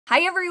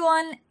Hi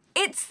everyone,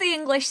 it's the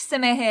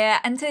EnglishSimmer here,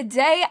 and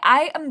today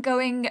I am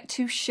going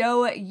to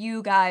show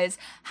you guys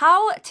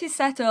how to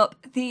set up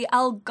the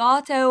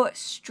Elgato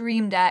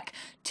Stream Deck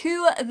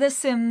to The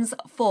Sims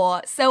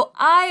 4. So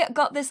I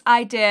got this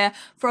idea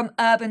from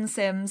Urban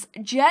Sims.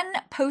 Jen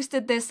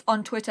posted this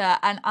on Twitter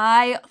and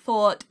I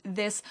thought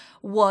this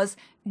was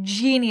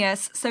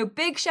genius. So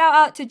big shout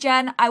out to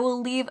Jen. I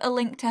will leave a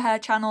link to her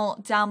channel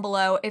down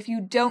below. If you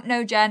don't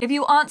know Jen, if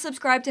you aren't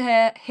subscribed to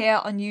her here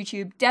on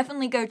YouTube,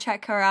 definitely go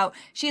check her out.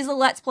 She's a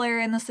Let's Player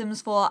in The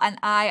Sims 4 and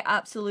I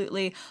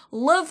absolutely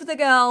love the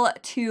girl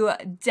to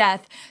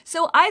death.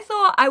 So I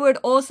thought I would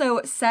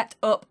also set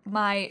up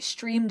my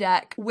Stream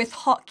Deck with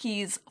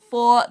hotkeys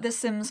for The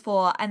Sims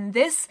 4, and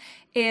this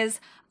is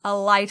a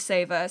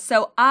lifesaver.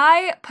 So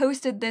I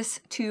posted this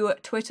to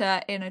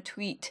Twitter in a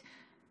tweet,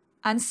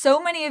 and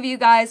so many of you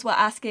guys were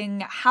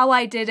asking how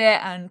I did it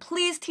and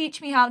please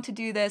teach me how to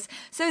do this.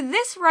 So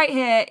this right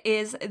here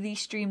is the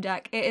Stream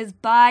Deck. It is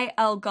by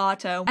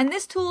Elgato. And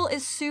this tool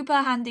is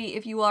super handy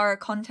if you are a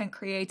content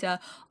creator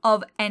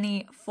of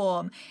any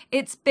form.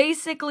 It's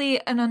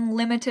basically an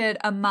unlimited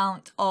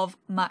amount of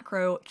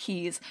macro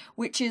keys,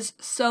 which is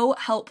so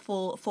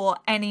helpful for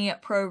any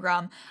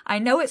program. I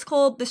know it's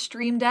called the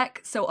Stream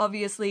Deck, so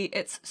obviously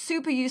it's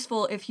super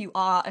useful if you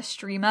are a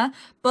streamer,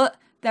 but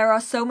there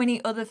are so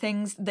many other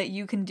things that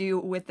you can do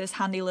with this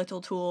handy little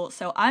tool.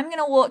 So I'm going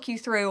to walk you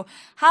through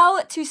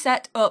how to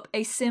set up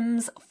a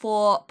Sims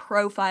 4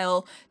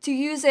 profile to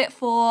use it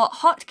for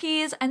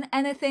hotkeys and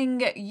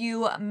anything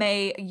you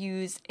may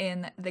use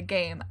in the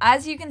game.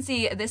 As you can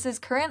see, this is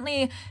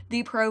currently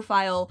the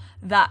profile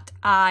that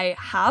I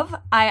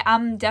have. I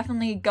am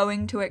definitely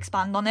going to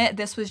expand on it.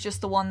 This was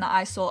just the one that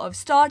I sort of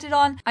started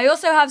on. I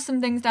also have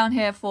some things down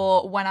here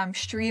for when I'm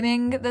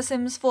streaming The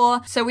Sims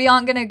 4, so we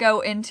aren't going to go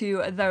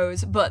into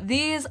those. But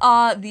these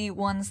are the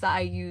ones that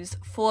I use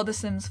for The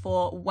Sims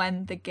 4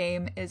 when the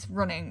game is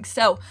running.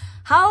 So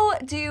how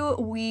do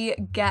we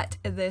get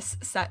this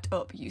set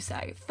up, you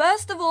say?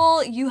 First of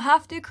all, you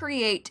have to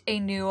create a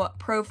new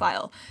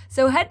profile.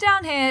 So head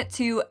down here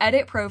to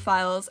edit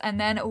profiles, and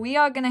then we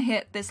are going to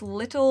hit this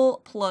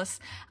little plus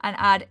and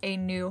add a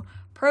new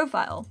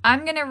profile.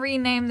 I'm going to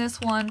rename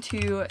this one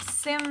to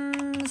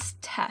Sims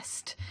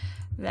Test.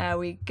 There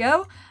we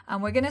go,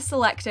 and we're going to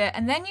select it,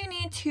 and then you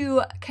need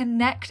to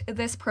connect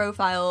this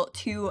profile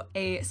to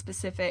a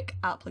specific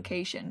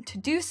application. To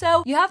do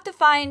so, you have to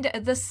find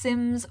the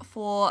Sims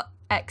 4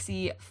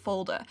 exe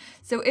folder.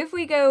 So if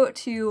we go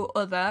to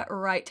other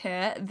right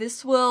here,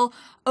 this will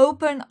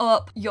open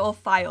up your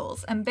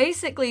files, and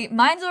basically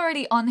mine's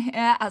already on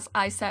here as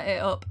I set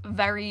it up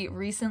very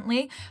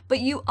recently, but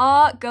you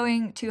are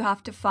going to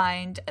have to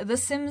find the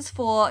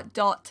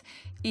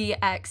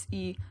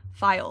sims4.exe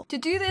file. To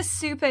do this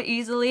super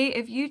easily,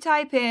 if you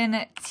type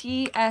in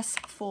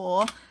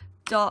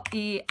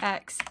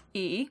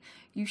ts4.exe,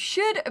 you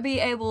should be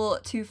able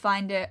to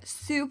find it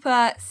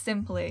super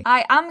simply.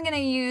 I am going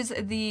to use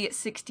the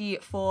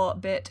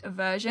 64-bit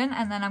version,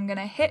 and then I'm going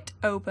to hit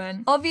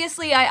open.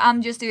 Obviously, I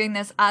am just doing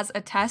this as a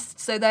test,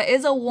 so there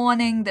is a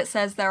warning that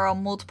says there are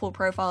multiple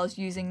profiles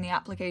using the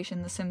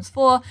application The Sims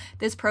 4.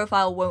 This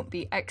profile won't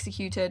be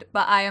executed,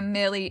 but I am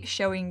merely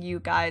showing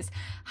you guys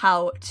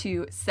how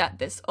to set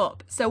this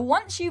up. So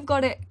once you've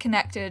got it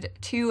connected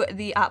to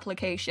the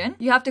application,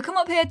 you have to come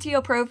up here to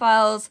your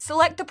profiles,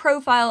 select the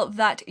profile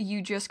that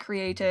you just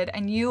created,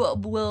 and you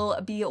will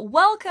be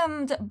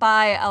welcomed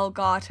by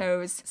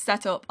Elgato's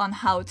setup on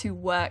how to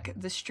work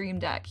the Stream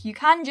Deck. You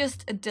can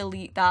just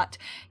delete that.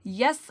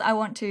 Yes, I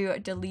want to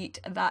delete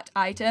that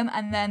item,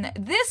 and then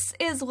this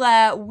is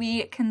where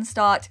we can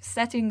start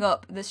setting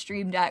up the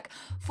Stream Deck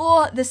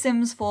for The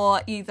Sims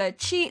 4, either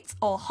cheats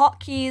or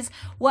hotkeys,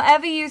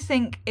 whatever you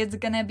think is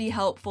going to be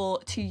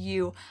helpful to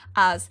you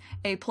as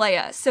a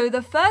player. So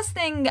the first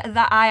thing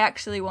that I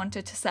actually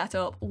wanted to set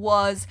up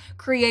was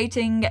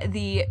creating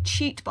the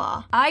cheat bar.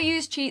 I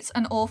use cheats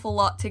an awful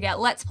lot to get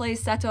Let's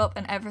Plays set up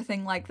and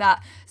everything like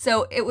that,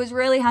 so it was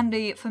really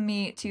handy for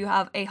me to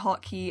have a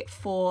hotkey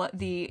for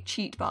the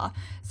cheat bar.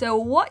 So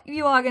what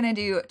you are going to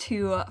do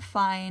to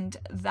find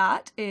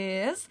that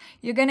is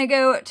you're going to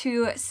go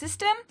to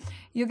System,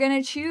 you're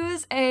going to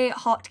choose a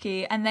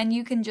hotkey, and then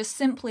you can just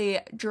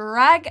simply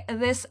drag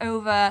this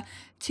over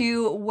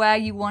to where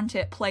you want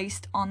it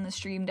placed on the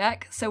Stream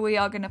Deck. So we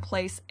are going to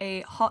place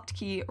a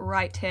hotkey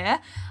right here.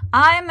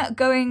 I'm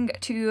going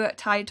to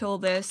title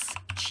this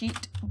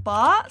cheat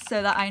bar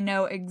so that I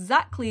know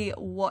exactly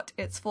what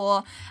it's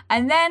for,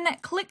 and then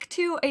click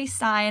to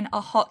assign a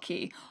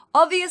hotkey.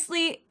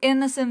 Obviously, in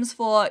The Sims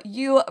 4,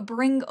 you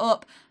bring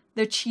up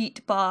the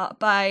cheat bar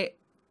by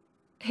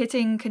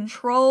hitting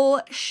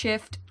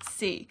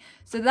Control-Shift-C.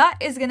 So that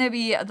is going to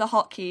be the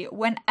hotkey.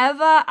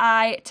 Whenever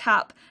I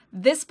tap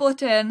this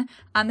button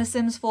and The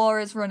Sims 4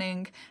 is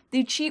running,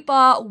 the cheat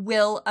bar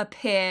will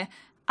appear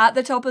at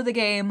the top of the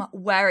game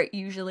where it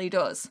usually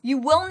does. You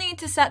will need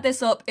to set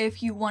this up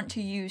if you want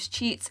to use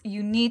cheats.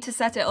 You need to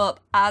set it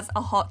up as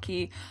a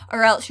hotkey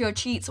or else your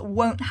cheats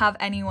won't have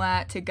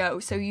anywhere to go.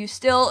 So you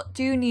still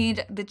do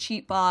need the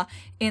cheat bar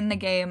in the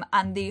game,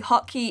 and the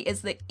hotkey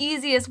is the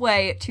easiest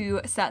way to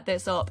set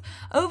this up.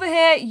 Over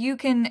here you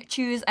can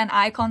choose an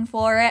icon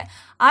for it.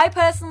 I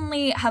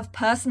personally have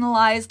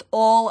personalized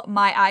all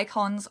my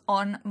icons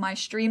on my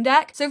Stream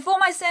Deck. So for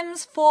my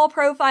Sims 4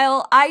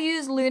 profile, I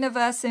use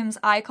Luniverse Sims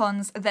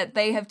icons that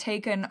they have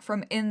taken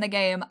from in the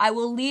game. I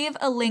will leave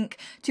a link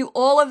to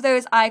all of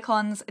those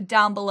icons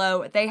down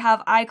below. They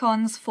have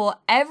icons for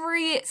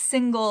every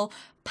single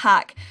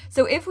pack.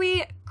 So if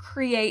we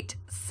create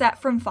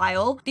set from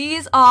file,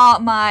 these are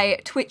my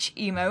Twitch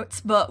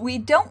emotes, but we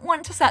don't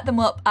want to set them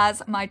up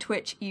as my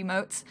Twitch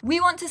emotes. We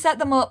want to set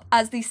them up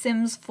as the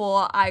Sims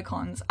 4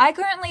 icons. I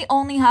currently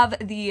only have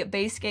the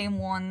base game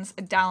ones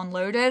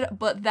downloaded,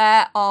 but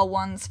there are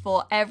ones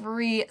for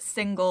every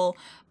single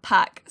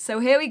pack.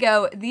 So here we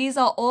go. These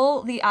are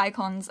all the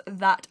icons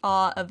that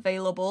are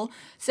available.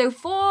 So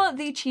for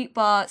the cheat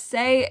bar,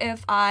 say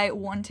if I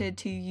wanted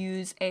to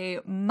use a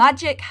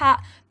magic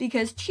hat,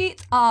 because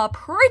cheats are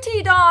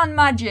pretty darn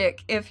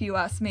magic if you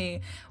ask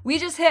me, we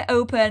just hit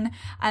open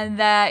and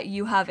there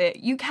you have it.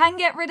 You can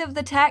get rid of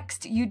the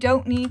text. You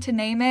don't need to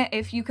name it.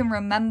 If you can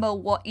remember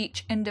what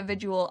each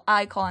individual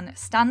icon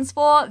stands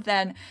for,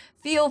 then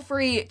feel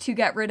free to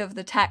get rid of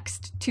the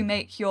text to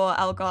make your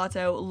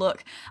Elgato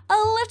look a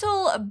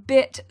little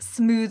bit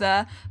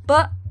smoother,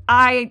 but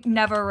I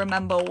never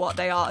remember what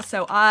they are,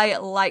 so I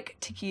like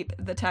to keep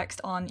the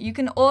text on. You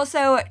can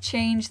also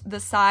change the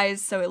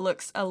size so it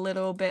looks a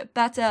little bit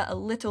better, a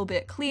little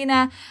bit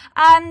cleaner,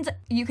 and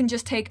you can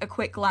just take a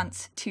quick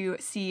glance to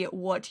see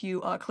what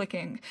you are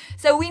clicking.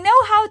 So we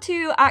know how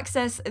to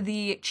access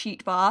the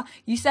cheat bar.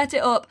 You set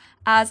it up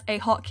as a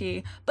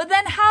hotkey, but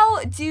then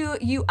how do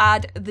you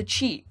add the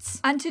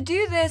cheats? And to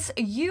do this,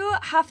 you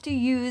have to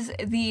use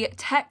the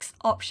text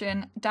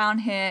option down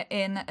here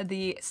in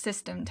the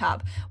system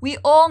tab. We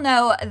all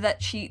know that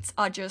cheats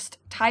are just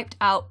typed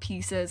out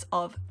pieces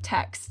of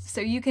text.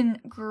 So you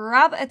can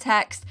grab a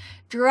text,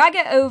 drag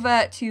it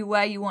over to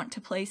where you want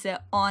to place it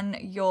on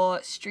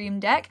your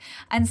Stream Deck,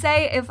 and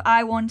say if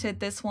I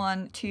wanted this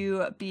one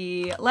to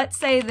be, let's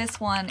say this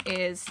one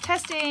is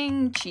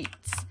testing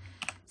cheats.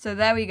 So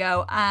there we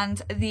go,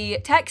 and the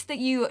text that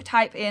you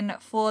type in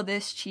for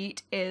this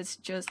cheat is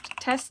just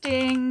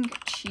testing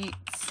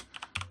cheats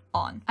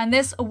on. And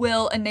this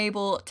will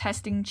enable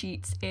testing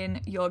cheats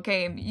in your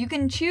game. You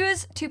can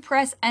choose to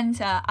press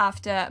enter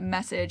after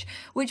message,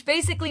 which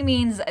basically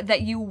means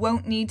that you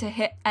won't need to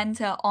hit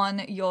enter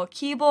on your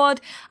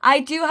keyboard. I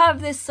do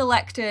have this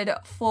selected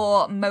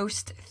for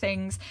most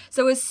things.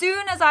 So as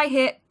soon as I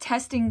hit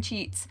testing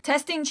cheats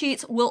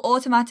will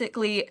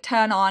automatically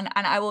turn on,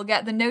 and I will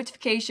get the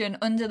notification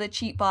under the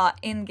cheat bar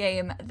in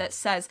game that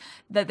says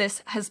that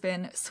this has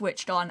been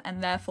switched on,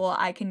 and therefore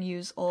I can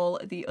use all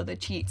the other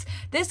cheats.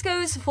 This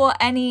goes for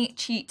any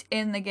cheat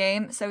in the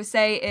game. So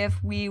say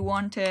if we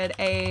wanted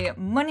a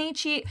money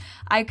cheat,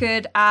 I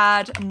could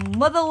add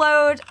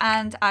motherload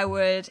and I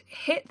would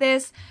hit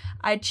this.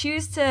 I'd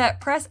choose to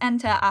press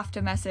enter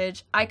after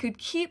message. I could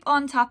keep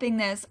on tapping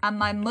this and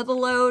my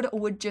motherload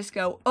would just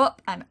go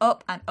up and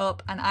up and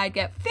up, and I'd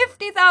get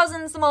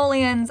 50,000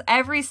 simoleons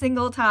every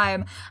single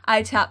time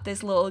I tap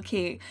this little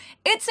key.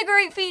 It's a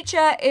great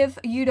feature if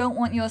you don't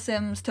want your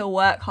Sims to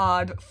work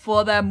hard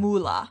for their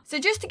moolah. So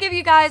just to give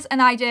you guys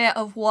an idea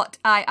of what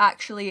I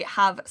actually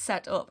have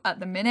set up at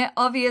the minute,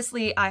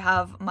 obviously I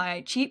have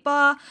my cheat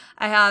bar,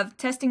 I have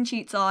testing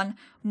cheats on,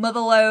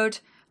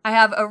 motherload, I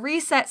have a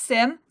reset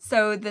sim,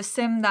 so the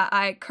sim that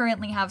I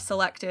currently have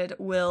selected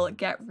will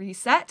get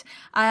reset.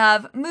 I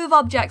have move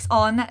objects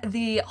on,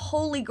 the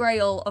holy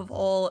grail of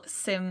all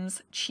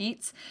Sims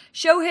cheats,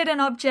 show hidden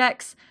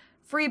objects,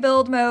 free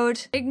build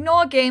mode,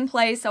 ignore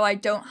gameplay so I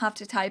don't have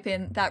to type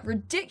in that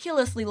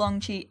ridiculously long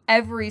cheat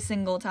every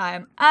single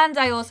time, and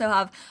I also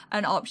have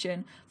an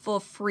option for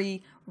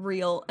free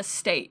real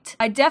estate.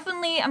 I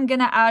definitely am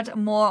gonna add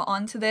more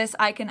onto this.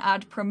 I can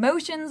add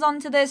promotions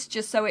onto this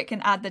just so it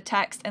can add the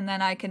text, and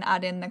then I can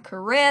add in the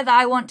career that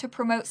I want to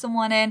promote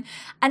someone in,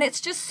 and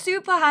it's just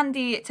super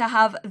handy to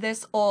have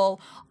this all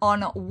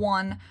on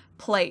one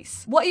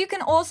place. What you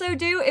can also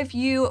do if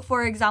you,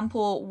 for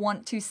example,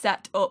 want to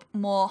set up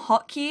more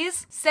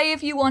hotkeys, say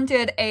if you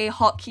wanted a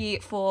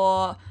hotkey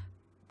for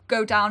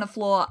go down a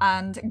floor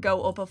and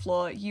go up a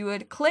floor, you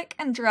would click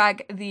and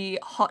drag the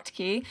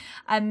hotkey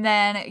and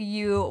then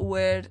you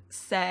would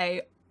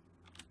say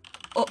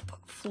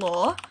up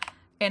floor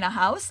in a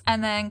house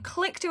and then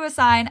click to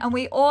assign, and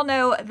we all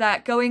know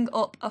that going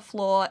up a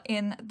floor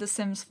in The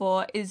Sims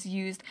 4 is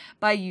used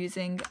by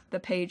using the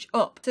page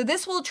up. So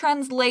this will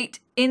translate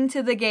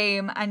into the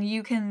game and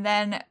you can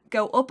then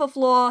go up a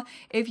floor.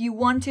 If you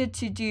wanted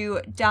to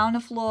do down a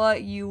floor,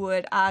 you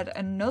would add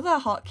another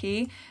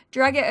hotkey,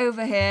 drag it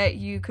over here,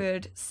 you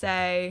could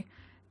say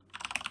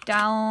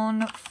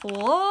down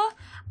floor,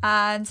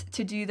 and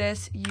to do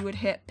this you would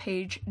hit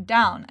page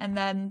down, and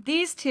then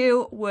these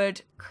two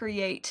would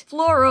create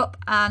floor up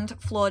and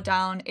floor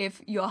down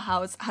if your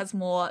house has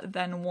more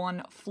than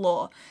one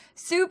floor.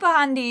 Super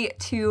handy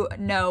to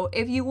know.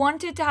 If you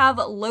wanted to have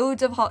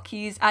loads of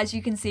hotkeys, as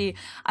you can see,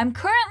 I'm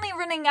currently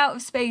running out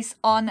of space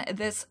on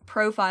this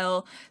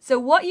profile. So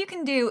what you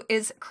can do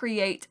is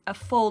create a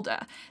folder.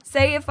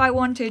 Say if I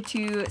wanted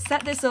to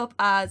set this up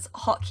as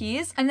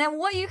hotkeys, and then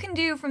what you can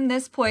do from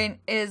this point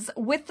is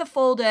with the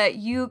folder,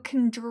 you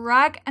can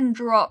drag and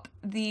drop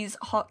these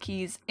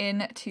hotkeys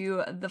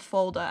into the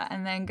folder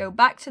and then go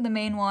back to the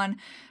main one,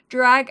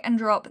 drag and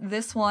drop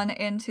this one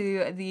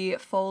into the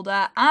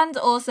folder and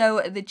also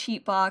the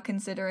cheat bar,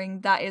 considering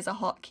that is a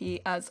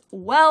hotkey as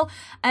well.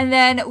 And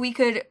then we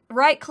could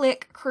right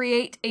click,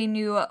 create a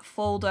new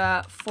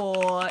folder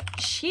for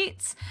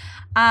cheats,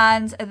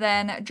 and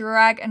then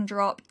drag and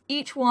drop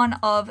each one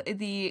of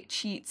the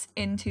cheats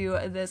into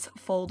this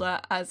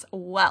folder as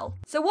well.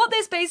 So what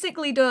this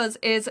basically does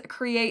is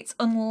creates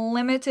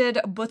unlimited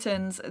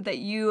buttons that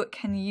you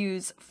can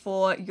use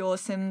for your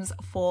Sims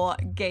 4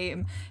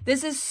 game.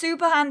 This is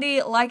super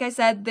handy. Like I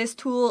said, this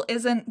tool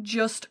isn't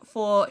just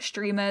for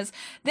streamers.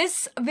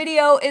 This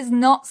video is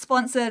not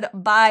sponsored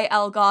by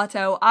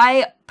Elgato.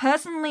 I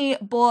personally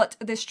bought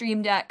the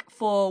Stream Deck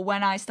for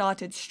when I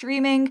started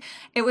streaming.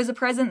 It was a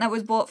present that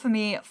was bought for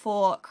me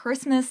for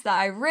Christmas that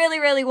I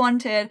really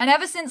wanted. And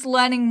ever since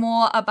learning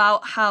more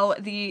about how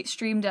the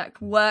Stream Deck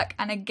work,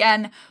 and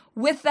again,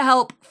 with the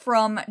help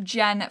from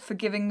Jen for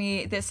giving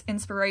me this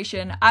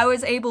inspiration, I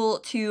was able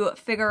to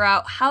figure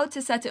out how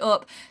to set it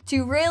up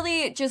to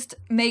really just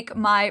make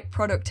my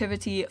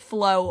productivity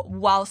flow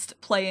whilst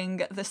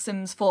playing The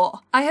Sims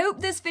 4. I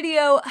hope this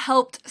video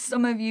helped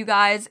some of you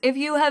guys. If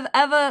you have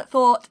ever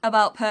thought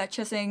about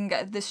purchasing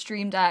the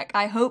Stream Deck,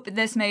 I hope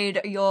this made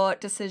your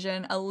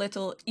decision a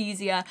little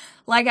easier.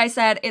 Like I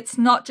said, it's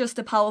not just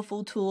a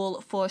powerful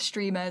tool for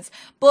streamers,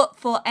 but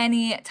for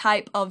any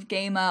type of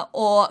gamer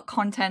or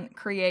content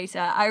creator.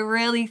 I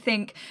really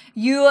think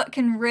you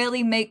can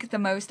really make the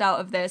most out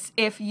of this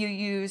if you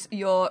use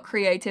your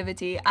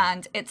creativity,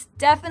 and it's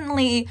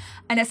definitely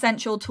an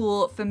essential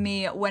tool for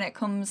me when it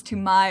comes to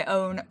my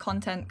own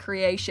content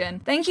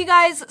creation. Thank you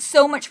guys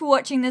so much for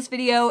watching this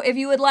video. If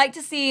you would like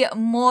to see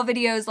more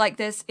videos like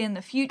this in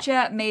the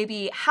future,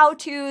 maybe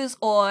how-tos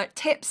or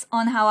tips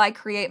on how I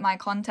create my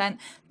content,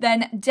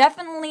 then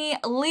definitely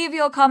leave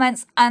your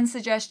comments and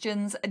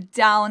suggestions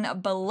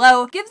down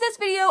below. Give this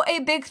video a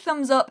big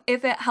thumbs up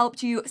if it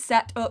helped you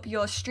set up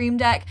your Stream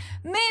Deck.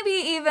 Maybe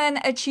even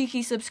a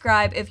cheeky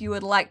subscribe if you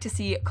would like to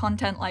see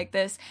content like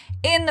this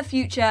in the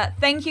future.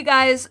 Thank you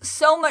guys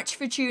so much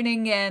for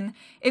tuning in.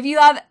 If you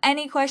have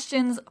any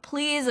questions,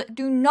 please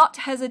do not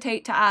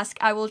hesitate to ask.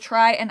 I will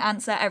try and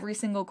answer every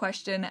single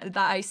question that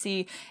I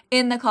see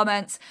in the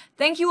comments.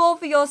 Thank you all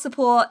for your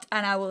support,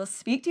 and I will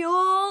speak to you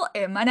all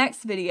in my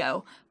next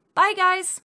video. Bye guys!